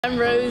I'm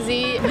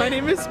Rosie. My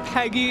name is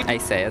Peggy.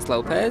 Isaias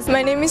Lopez.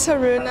 My name is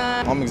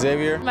Haruna. I'm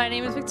Xavier. My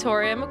name is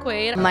Victoria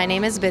McQuaid. My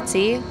name is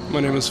Bitsy. My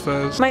name is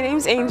Fez. My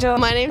name's Angel.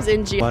 My name's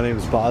Inji. My name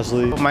is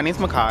Bosley. My name's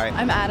Makai.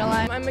 I'm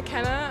Adeline. I'm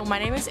McKenna. My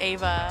name is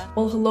Ava.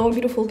 Well, hello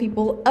beautiful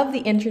people of the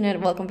internet.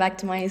 Welcome back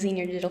to my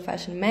Senior Digital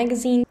Fashion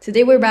Magazine.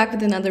 Today we're back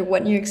with another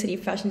What New York City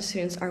fashion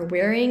students are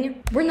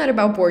wearing. We're not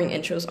about boring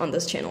intros on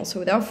this channel, so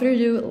without further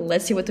ado,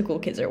 let's see what the cool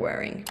kids are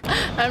wearing.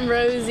 I'm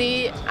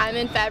Rosie. I'm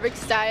in fabric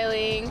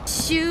styling.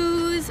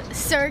 Shoes,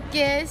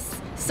 circus,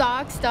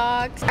 socks,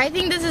 dogs. I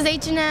think this is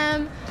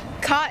H&M.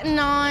 Cotton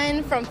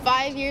On from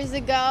 5 years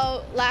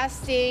ago,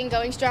 lasting,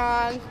 going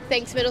strong,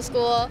 thanks middle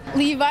school.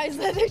 Levi's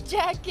leather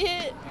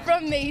jacket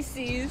from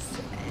Macy's.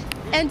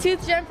 And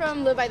Tooth Gem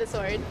from Live by the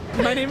Sword.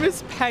 My name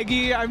is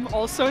Peggy. I'm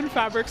also in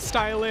fabric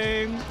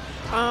styling.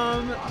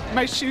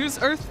 My shoes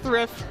are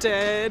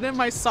thrifted.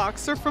 My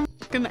socks are from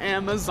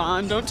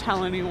Amazon. Don't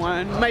tell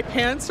anyone. My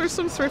pants are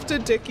some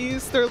thrifted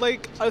Dickies. They're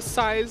like a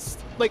size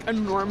like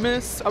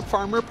enormous. A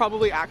farmer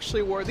probably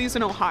actually wore these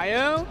in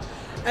Ohio.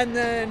 And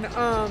then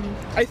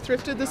I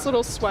thrifted this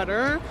little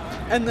sweater,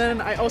 and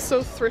then I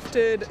also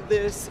thrifted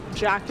this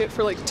jacket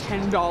for like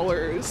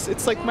 $10.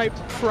 It's like my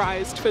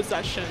prized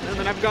possession. And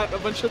then I've got a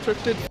bunch of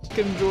thrifted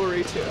fucking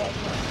jewelry too.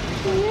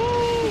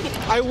 Yay!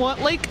 I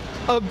want like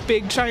a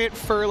big giant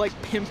fur like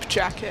pimp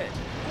jacket.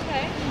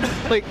 Okay.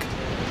 Like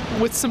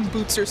with some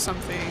boots or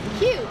something.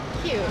 Cute,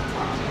 cute.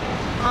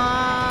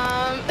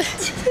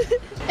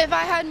 If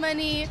I had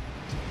money,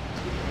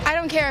 I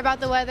don't care about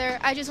the weather.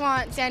 I just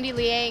want Sandy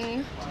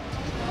Liang.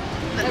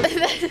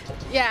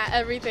 Yeah,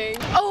 everything.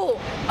 Oh,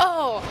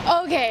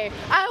 okay.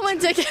 I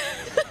went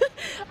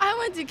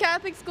to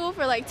Catholic school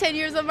for like 10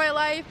 years of my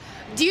life.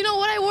 Do you know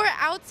what I wore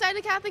outside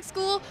of Catholic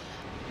school?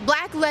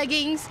 Black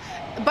leggings,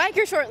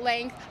 biker short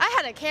length. I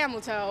had a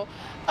camel toe,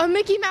 a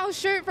Mickey Mouse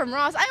shirt from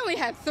Ross. I only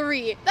had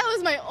 3. That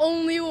was my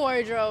only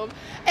wardrobe.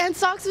 And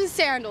socks with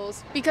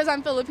sandals because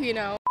I'm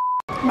Filipino.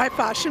 My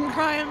fashion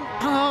crime?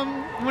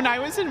 When I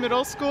was in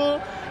middle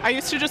school, I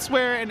used to just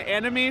wear an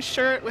anime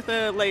shirt with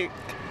a like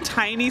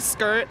tiny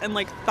skirt and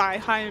like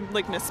thigh-high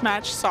like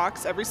mismatched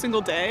socks every single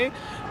day.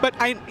 But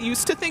I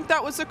used to think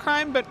that was a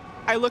crime, but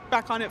I look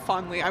back on it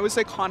fondly. I was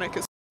iconic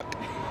as fuck.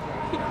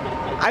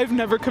 I've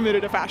never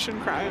committed a fashion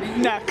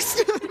crime.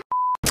 Next.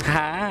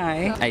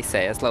 Hi,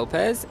 Isaias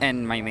Lopez,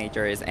 and my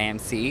major is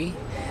AMC.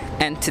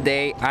 And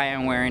today I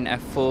am wearing a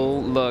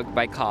full look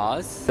by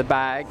COS. The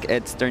bag,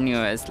 it's their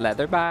newest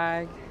leather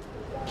bag.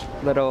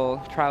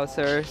 Little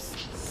trousers,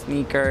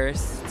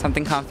 sneakers,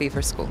 something comfy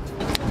for school.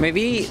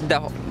 Maybe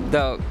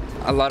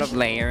a lot of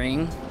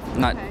layering,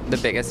 not the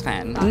biggest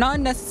fan. Not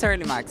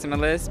necessarily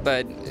maximalist,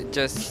 but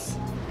just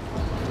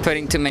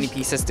putting too many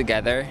pieces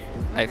together.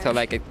 I feel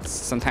like it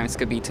sometimes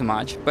could be too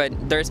much, but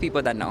there's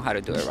people that know how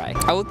to do it right.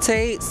 I would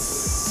say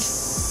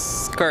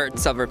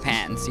skirts over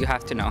pants. You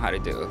have to know how to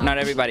do it. Not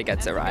everybody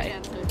gets it right.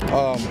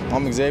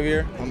 I'm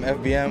Xavier. I'm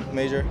FBM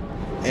major,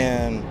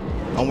 and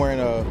I'm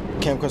wearing a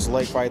Camp Crystal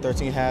Lake Friday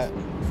 13 hat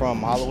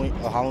from a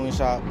Halloween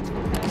shop.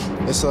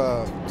 It's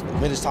a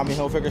vintage Tommy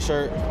Hilfiger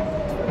shirt.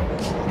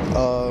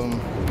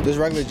 There's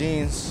regular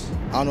jeans.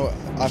 I don't know.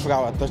 I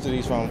forgot what I thrifted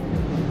these from.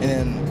 And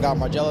then got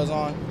Margielas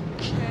on.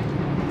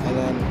 And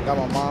then got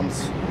my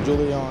mom's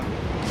jewelry on.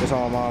 It's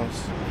on my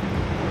mom's.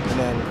 And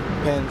then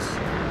pins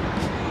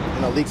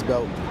and a Leaks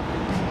belt.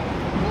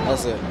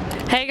 That's it.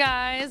 Hey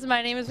guys,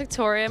 my name is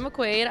Victoria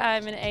McQuaid.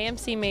 I'm an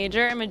AMC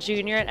major. I'm a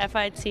junior at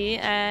FIT,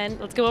 and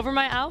let's go over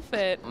my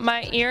outfit.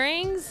 My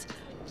earrings,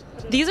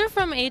 these are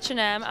from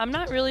H&M. I'm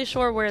not really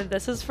sure where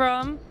this is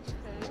from.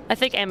 I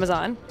think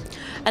Amazon.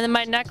 And then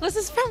my necklace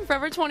is from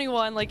Forever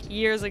 21, like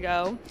years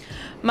ago.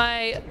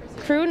 My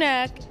crew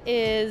neck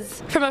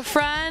is from a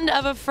friend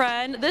of a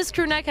friend. This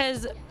crew neck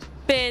has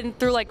been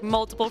through like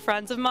multiple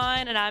friends of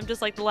mine, and I'm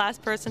just like the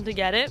last person to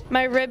get it.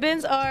 My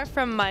ribbons are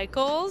from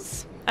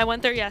Michael's. I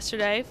went there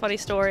yesterday, funny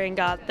story, and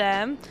got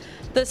them.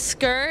 The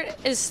skirt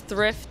is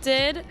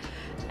thrifted,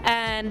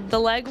 and the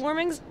leg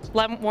warmers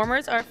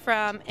are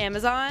from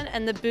Amazon,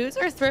 and the boots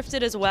are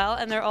thrifted as well,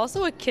 and they're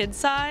also a kid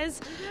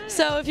size.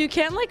 So if you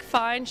can't like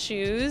find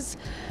shoes,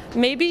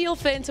 maybe you'll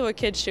fit into a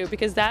kid's shoe,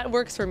 because that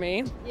works for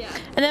me. Yeah.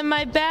 And then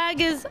my bag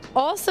is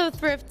also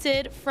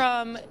thrifted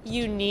from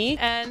Unique,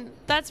 and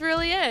that's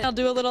really it. I'll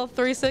do a little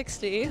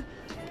 360.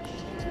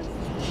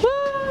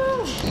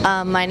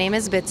 My name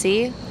is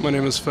Bitsy. My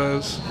name is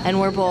Fez. And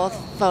we're both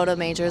photo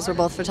majors. We're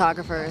both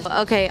photographers.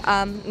 Okay,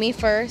 me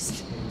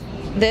first.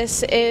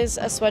 This is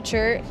a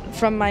sweatshirt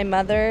from my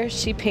mother.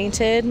 She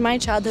painted my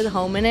childhood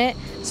home in it,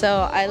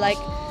 so I like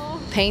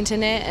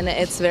painting it, and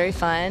it's very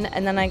fun.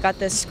 And then I got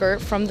this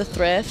skirt from the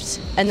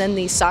thrift, and then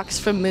these socks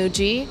from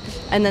Muji,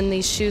 and then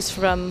these shoes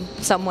from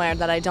somewhere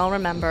that I don't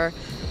remember.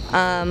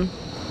 And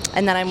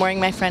then I'm wearing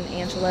my friend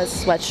Angela's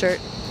sweatshirt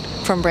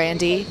from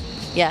Brandy.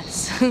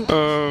 Yes.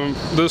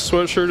 This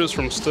sweatshirt is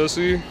from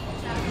Stussy.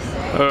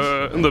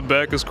 And the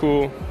back is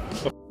cool.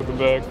 I f with the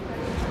back.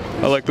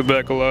 I like the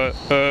back a lot.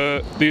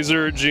 These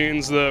are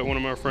jeans that one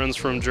of my friends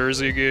from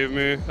Jersey gave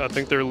me. I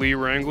think they're Lee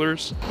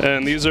Wranglers.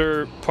 And these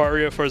are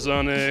Paria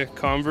Farzane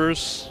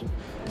Converse.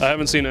 I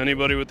haven't seen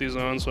anybody with these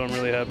on, so I'm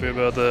really happy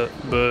about that.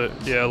 But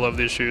yeah, I love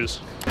these shoes.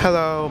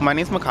 Hello, my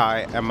name's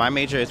Makai, and my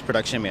major is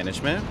production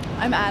management.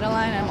 I'm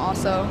Adeline, I'm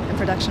also in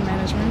production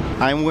management.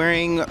 I'm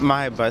wearing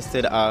my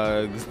busted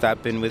Uggs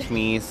that been with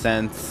me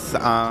since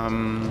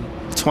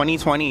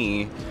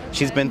 2020.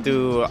 She's been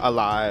through a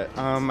lot.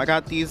 I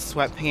got these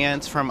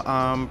sweatpants from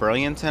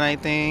Burlington, I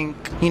think.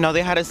 You know,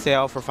 they had a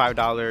sale for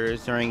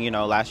 $5 during, you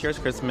know, last year's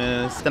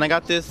Christmas. Then I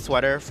got this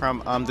sweater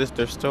from this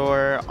thrift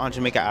store on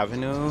Jamaica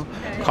Avenue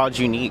called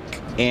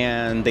Unique.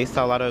 And they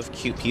sell a lot of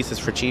cute pieces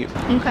for cheap.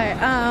 Okay,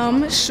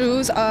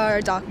 shoes are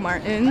Doc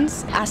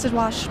Martens. Acid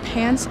wash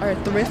pants are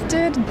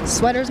thrifted.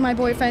 Sweater's my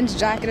boyfriend's.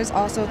 Jacket is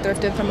also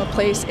thrifted from a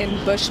place in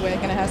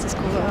Bushwick, and it has this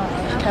cool little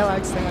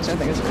Kellogg's thing, which I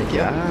think is really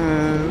cute.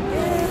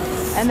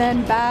 And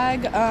then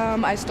bag,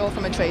 I stole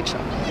from a trade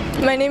show.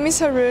 My name is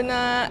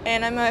Haruna,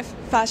 and I'm a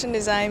fashion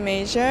design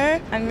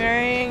major. I'm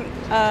wearing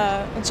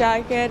a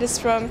jacket. It's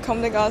from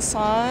Comme des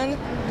Garçons.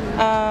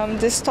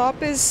 This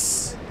top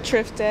is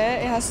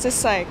thrifted. It has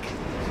this like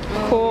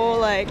cool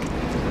like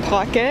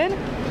pocket.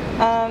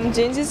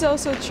 Jeans is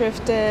also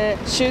thrifted.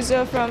 Shoes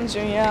are from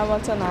Junya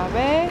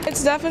Watanabe.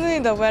 It's definitely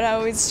the weather. I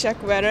always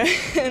check weather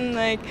and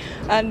like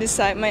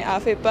decide my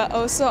outfit. But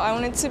also I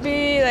want it to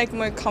be like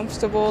more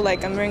comfortable.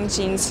 Like I'm wearing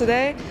jeans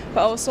today,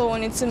 but also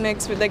want it to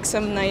mix with like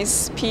some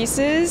nice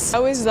pieces. I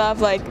always love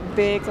like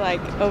big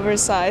like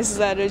oversized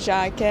leather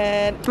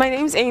jacket. My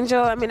name's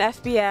Angel. I'm in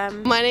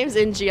FBM. My name's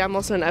Inji. I'm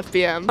also in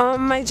FBM.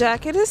 My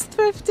jacket is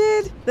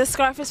thrifted. The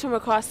scarf is from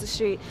across the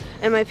street,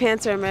 and my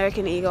pants are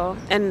American Eagle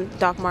and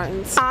Doc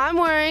Martens. I'm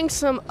wearing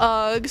some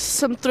Uggs,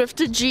 some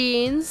thrifted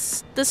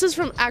jeans. This is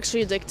from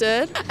Actually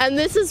Addicted, and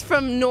this is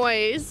from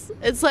Noise.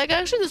 It's like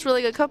actually this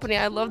really good company.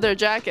 I love their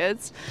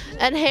jackets.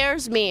 And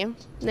hair's me,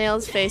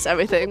 nails, face,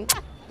 everything.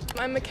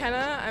 I'm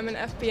McKenna. I'm an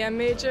FBM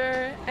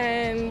major,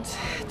 and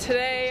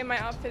today my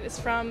outfit is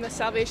from the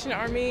Salvation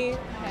Army.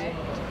 Okay.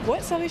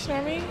 What Salvation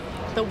Army?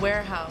 The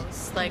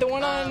warehouse, like the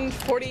one on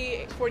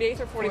 48th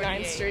or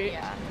 49th Street.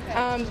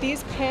 Yeah.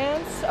 These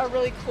pants are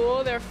really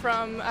cool. They're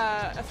from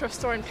a thrift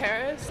store in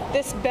Paris.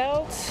 This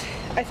belt,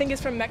 I think,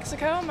 is from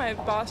Mexico. My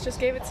boss just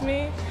gave it to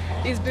me.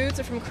 These boots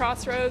are from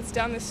Crossroads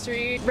down the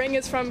street. Ring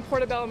is from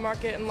Portobello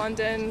Market in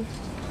London.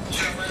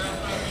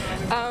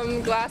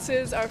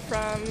 Glasses are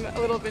from a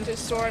little vintage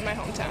store in my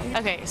hometown.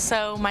 Okay,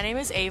 so my name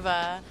is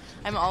Ava.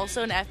 I'm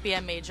also an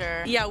FBM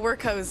major. Yeah, we're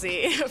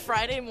cozy.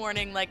 Friday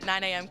morning, like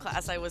 9 a.m.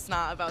 class, I was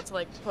not about to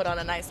like put on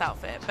a nice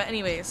outfit. But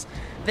anyways,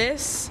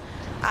 this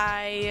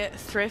I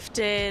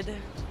thrifted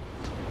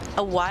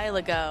a while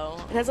ago.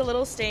 It has a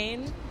little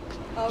stain.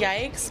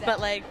 Yikes, but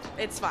like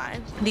it's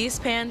fine. These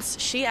pants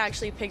she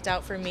actually picked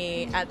out for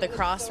me at the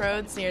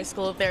Crossroads near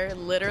school. They're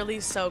literally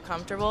so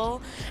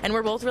comfortable, and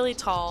we're both really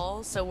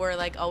tall, so we're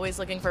like always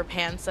looking for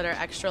pants that are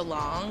extra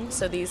long,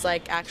 so these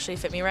like actually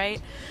fit me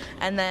right.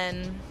 And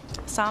then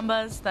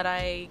Sambas that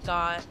I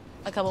got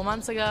a couple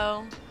months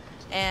ago,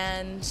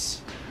 and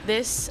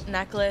this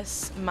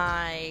necklace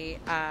my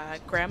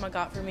grandma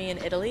got for me in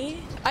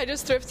Italy. I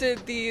just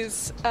thrifted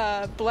these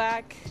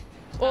black.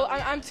 Well,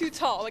 I'm too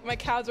tall, like my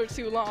calves are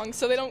too long,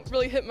 so they don't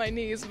really hit my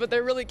knees, but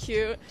they're really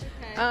cute.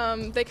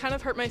 Okay. They kind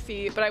of hurt my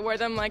feet, but I wear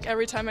them like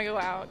every time I go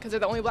out because they're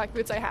the only black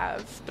boots I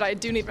have, but I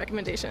do need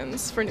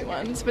recommendations for new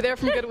ones, but they're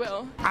from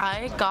Goodwill.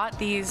 I got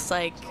these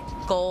like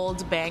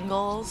gold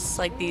bangles,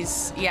 like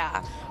these,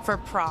 yeah, for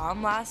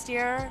prom last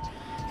year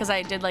because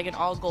I did like an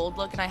all gold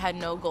look and I had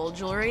no gold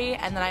jewelry.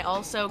 And then I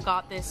also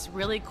got this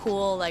really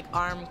cool like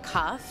arm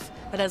cuff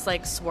that has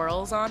like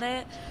swirls on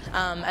it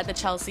at the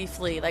Chelsea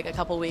Flea like a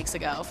couple weeks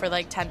ago for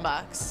like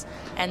 $10,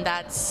 and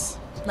that's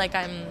like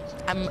I'm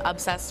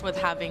obsessed with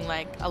having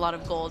like a lot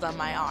of gold on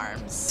my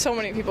arms. So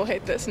many people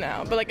hate this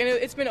now, but like I know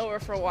it's been over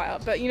for a while,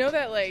 but you know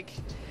that like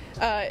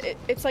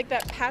it's like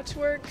that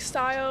patchwork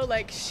style,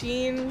 like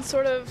sheen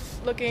sort of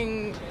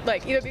looking,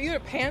 like either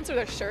pants or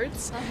their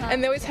shirts,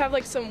 and they always have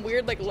like some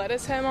weird like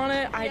lettuce hem on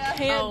it. I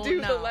can't do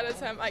the lettuce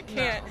hem. I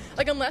can't.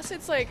 Like unless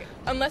it's like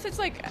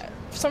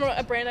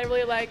a brand I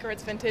really like or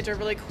it's vintage or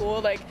really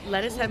cool. Like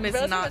lettuce hem is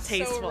not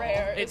tasteful. So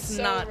rare. It's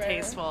so not rare.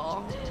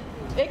 Tasteful.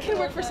 It can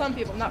work for some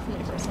people, not for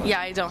me personally.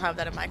 Yeah, I don't have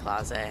that in my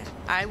closet.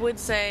 I would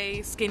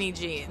say skinny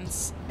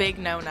jeans, big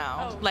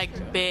no-no.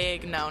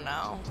 Big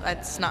no-no.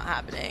 That's not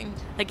happening.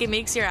 Like it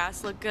makes your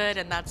ass look good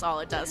and that's all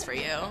it does for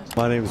you.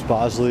 My name is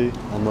Bosley.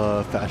 I'm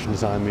a fashion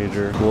design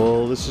major.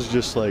 Well, this is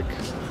just like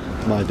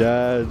my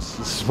dad's.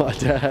 This is my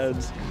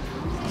dad's.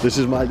 This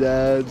is my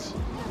dad's.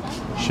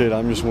 Shit,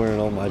 I'm just wearing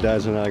all my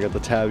dad's and I got the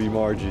tabby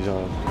Margies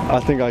on. I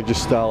think I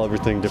just style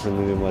everything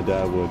differently than my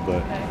dad would,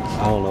 but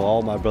I don't know,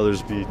 all my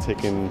brothers be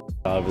taking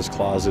out of his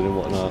closet and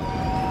whatnot.